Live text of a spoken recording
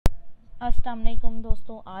अस्सलाम वालेकुम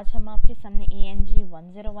दोस्तों, आज हम आपके सामने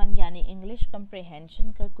ENG101 यानी इंग्लिश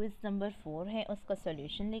कम्प्रिहेंशन का क्विज़ नंबर 4 है, उसका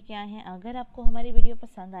सॉल्यूशन लेके आए हैं। अगर आपको हमारी वीडियो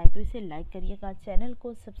पसंद आए तो इसे लाइक करिएगा, चैनल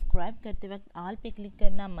को सब्सक्राइब करते वक्त ऑल पे क्लिक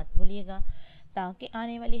करना मत भूलिएगा ताकि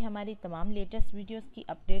आने वाली हमारी तमाम लेटेस्ट वीडियोस की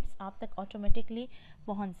अपडेट्स आप तक ऑटोमेटिकली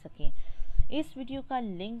पहुंच सकें। इस वीडियो का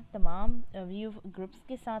लिंक तमाम व्यू ग्रुप्स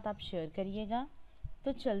के साथ आप शेयर करिएगा।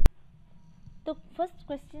 तो फर्स्ट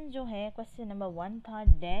क्वेश्चन जो है, क्वेश्चन नंबर 1 था,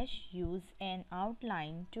 dash use an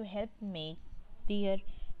outline to help make their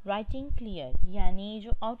writing clear. यानी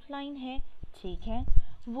जो आउटलाइन है, ठीक है,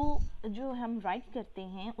 वो जो हम राइट करते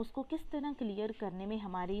हैं उसको किस तरह क्लियर करने में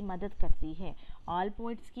हमारी मदद करती है। ऑल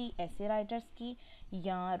पोइट्स की, ऐसे राइटर्स की,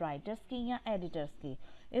 या राइटर्स की, या एडिटर्स की।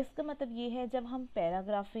 इसका मतलब ये है, जब हम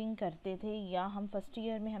पैराग्राफिंग करते थे या हम फर्स्ट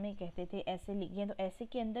ईयर में हमें कहते थे ऐसे लिखिए, तो ऐसे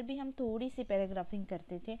के अंदर भी हम थोड़ी सी पैराग्राफिंग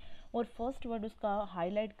करते थे और फर्स्ट वर्ड उसका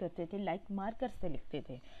हाईलाइट करते थे, लाइक मार्कर से लिखते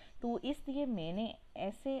थे। तो इसलिए मैंने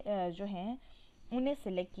ऐसे जो हैं उन्हें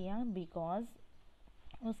सिलेक्ट किया, बिकॉज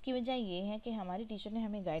उसकी वजह ये है कि हमारे टीचर ने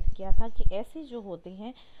हमें गाइड किया था कि ऐसे जो होते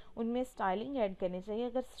हैं उनमें स्टाइलिंग ऐड करनी चाहिए।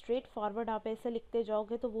 अगर स्ट्रेट फॉरवर्ड आप ऐसे लिखते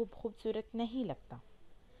जाओगे तो वो खूबसूरत नहीं लगता।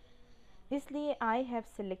 इसलिए I have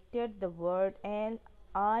selected the word and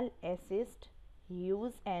all assist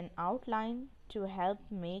use N outline to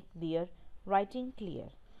help make their writing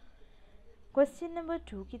clear. Question number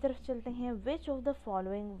 2 की तरफ चलते हैं। Which of the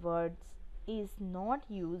following words is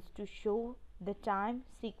not use to show the time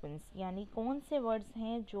sequence. यानी कौन से words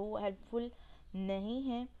हैं जो helpful नहीं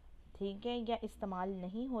हैं, ठीक है, या इस्तेमाल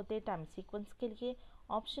नहीं होते टाइम सीक्वेंस के लिए।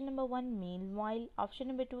 Option number 1 meanwhile, option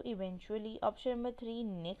number 2 eventually, option number 3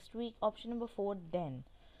 next week, option number 4 then.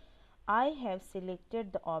 I have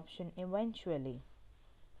selected the option eventually.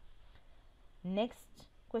 Next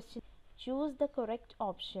question, choose the correct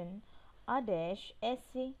option. A dash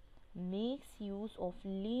essay makes use of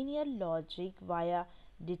linear logic via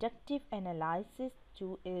deductive analysis to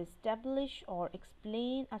establish or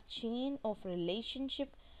explain a chain of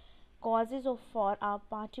relationship causes of for a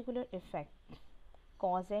particular effect.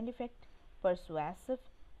 Cause and effect, persuasive,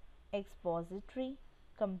 expository,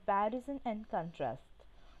 comparison and contrast।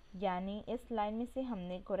 यानी इस line में से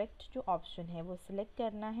हमने correct जो option है वो select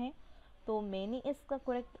करना है। तो मैंने इसका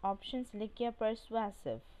करेक्ट ऑप्शन सिलेक्ट किया,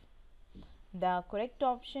 persuasive। The correct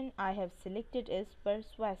option I have selected is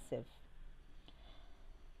persuasive.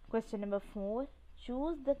 Question number 4,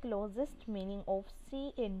 choose the closest meaning of C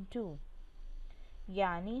into।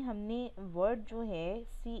 यानी हमने वर्ड जो है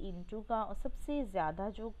C into का सबसे ज़्यादा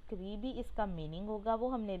जो करीबी इसका मीनिंग होगा वो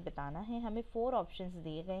हमने बताना है। हमें 4 ऑप्शंस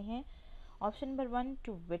दिए गए हैं। Option number 1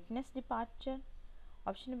 to witness departure,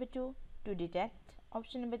 option number 2 to detect,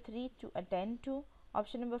 option number 3 to attend to,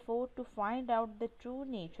 option number 4 to find out the true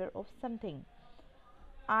nature of something.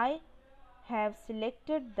 I have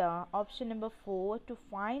selected the option number 4 to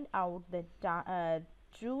find out the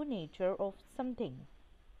true nature of something.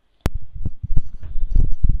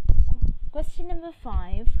 Question number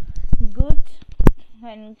 5, good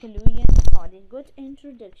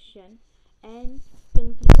introduction and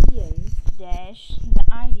conclusions dash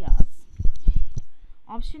the ideas.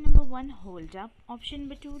 Option number 1 hold up, option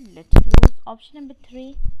number 2 let close, option number 3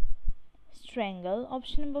 strangle,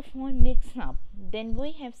 option number 4 mix up. Then we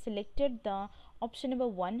have selected the option number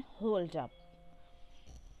 1 hold up.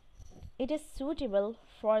 It is suitable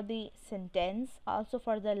for the sentence, also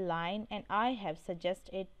for the line, and I have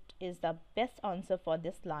suggested it is the best answer for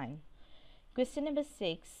this line. Question number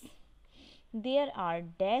 6, there are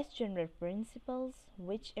dash general principles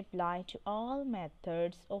which apply to all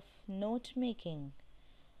methods of note making।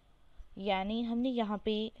 यानी हमने यहाँ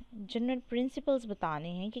पे general principles बताने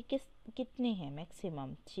हैं कि कितने हैं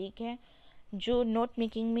maximum, ठीक है, जो नोट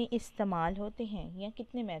मेकिंग में इस्तेमाल होते हैं, या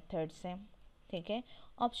कितने मेथड्स हैं, ठीक है।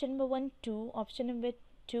 Option number 1 2, option number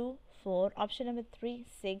 2 4, option number 3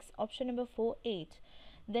 6, option number 4 8।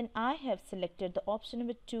 Then I have selected the option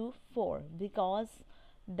number 2 4 because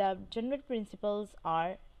the general principles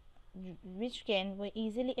are which can we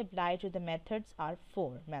easily apply to the methods are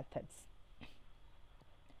 4 methods.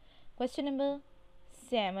 Question number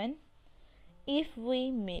 7, if we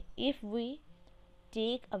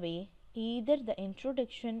take away either the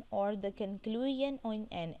introduction or the conclusion on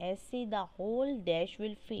an essay, the whole dash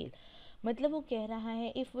will fail। मतलब वो कह रहा है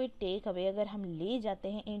if we take away, अगर हम ले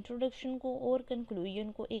जाते हैं इंट्रोडक्शन को और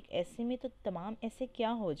कंक्लूजन को एक ऐसे में, तो तमाम ऐसे क्या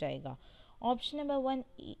हो जाएगा। ऑप्शन नंबर 1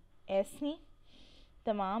 ऐसे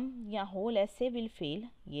तमाम या होल ऐसे विल फेल,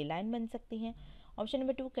 ये लाइन बन सकती है। Option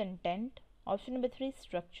number 2 content, option number 3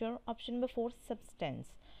 structure, option number 4 substance.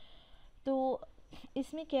 तो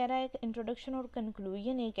इसमें कह रहा है कि इंट्रोडक्शन और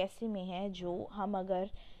कंक्लूजन एक ऐसे में है जो हम अगर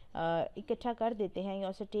इकट्ठा कर देते हैं या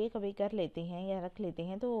उसे टेक अवे कर लेते हैं या रख लेते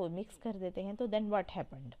हैं, तो मिक्स कर देते हैं, तो देन व्हाट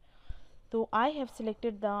हैपेंड। तो I have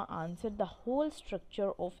selected the answer, the whole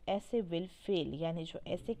structure of ऐसे विल फेल, यानी जो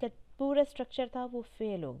ऐसे का पूरा स्ट्रक्चर था वो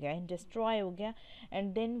फेल हो गया, डिस्ट्रॉय हो गया,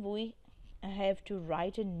 and then we have to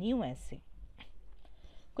right a new ऐसे।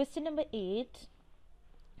 Question number 8,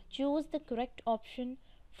 choose the correct option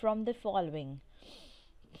from the following.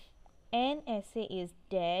 An essay is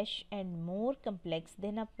dash and more complex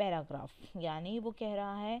than a paragraph, यानी वो कह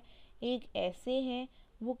रहा है एक ऐसे है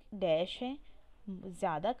वो डैश है,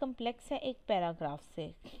 ज़्यादा कम्प्लेक्स है एक पैराग्राफ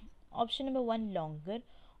से। Option number 1 longer,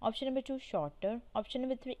 option number 2 shorter, option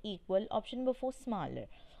number 3 equal, option number 4 smaller.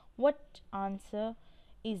 What answer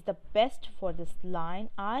is the best for this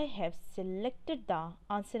line? I have selected the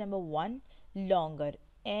answer number 1 longer.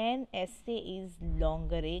 N essay is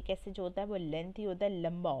longer, एक ऐसे जो होता है वो length ही होता है,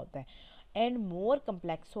 लंबा होता है, एंड मोर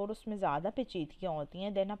कम्प्लेक्स और उसमें ज़्यादा पेचीदगियाँ होती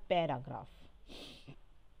हैं then a paragraph.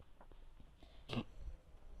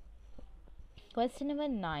 Question number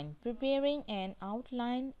 9, preparing N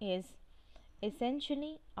outline is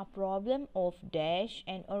essentially a problem of dash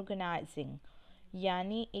and organizing,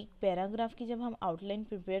 यानी एक पैराग्राफ की जब हम आउटलाइन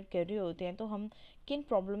प्रिपेयर कर रहे होते हैं तो हम किन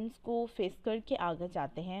प्रॉब्लम्स को फेस करके आगे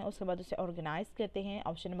जाते हैं, उसके बाद उसे ऑर्गेनाइज करते हैं।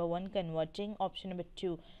 Option number 1 converting, option number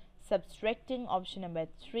 2 subtracting, option number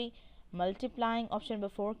 3 multiplying, option number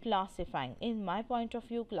 4 classifying. In my point of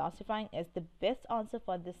view, classifying is the best answer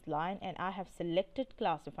for this line and I have selected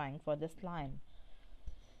classifying for this line.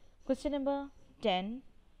 Question number 10,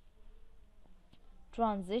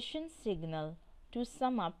 transition signal to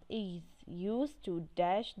sum up is used to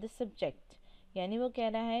dash the subject, यानी वो कह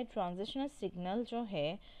रहा है transitional signal जो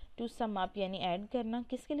है to sum up यानी add करना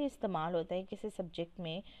किसके लिए इस्तेमाल होता है किसी सब्जेक्ट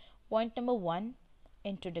में। Point number 1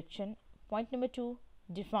 introduction, point number 2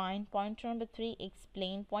 define, point number 3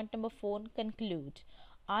 explain, point number 4 conclude.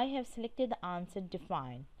 I have selected the answer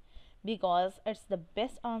define because it's the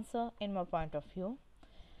best answer in my point of view.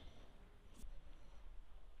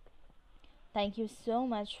 Thank you so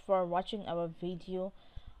much for watching our video.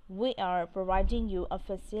 We are providing you a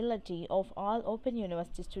facility of all Open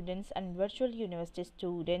University students and virtual university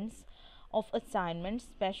students of assignments,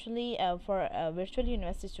 especially for virtual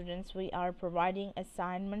university students. We are providing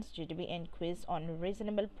assignments, GTB and quiz on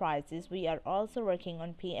reasonable prices. We are also working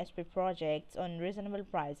on PHP projects on reasonable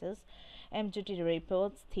prices, MGT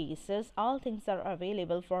reports, thesis, all things are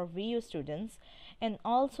available for VU students. And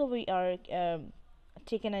also we are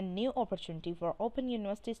taken a new opportunity for Open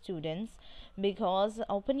University students, because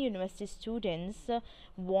Open University students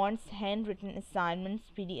wants handwritten assignments,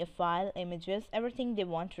 PDF file, images, everything they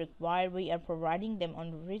want to require. We are providing them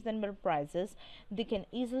on reasonable prices. They can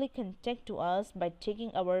easily contact to us by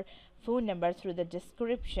taking our phone number through the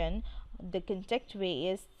description. The contact way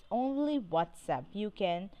is only WhatsApp. You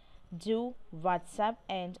can do WhatsApp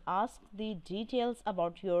and ask the details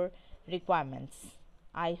about your requirements.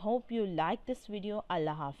 I hope you like this video.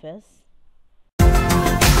 Allah Hafiz.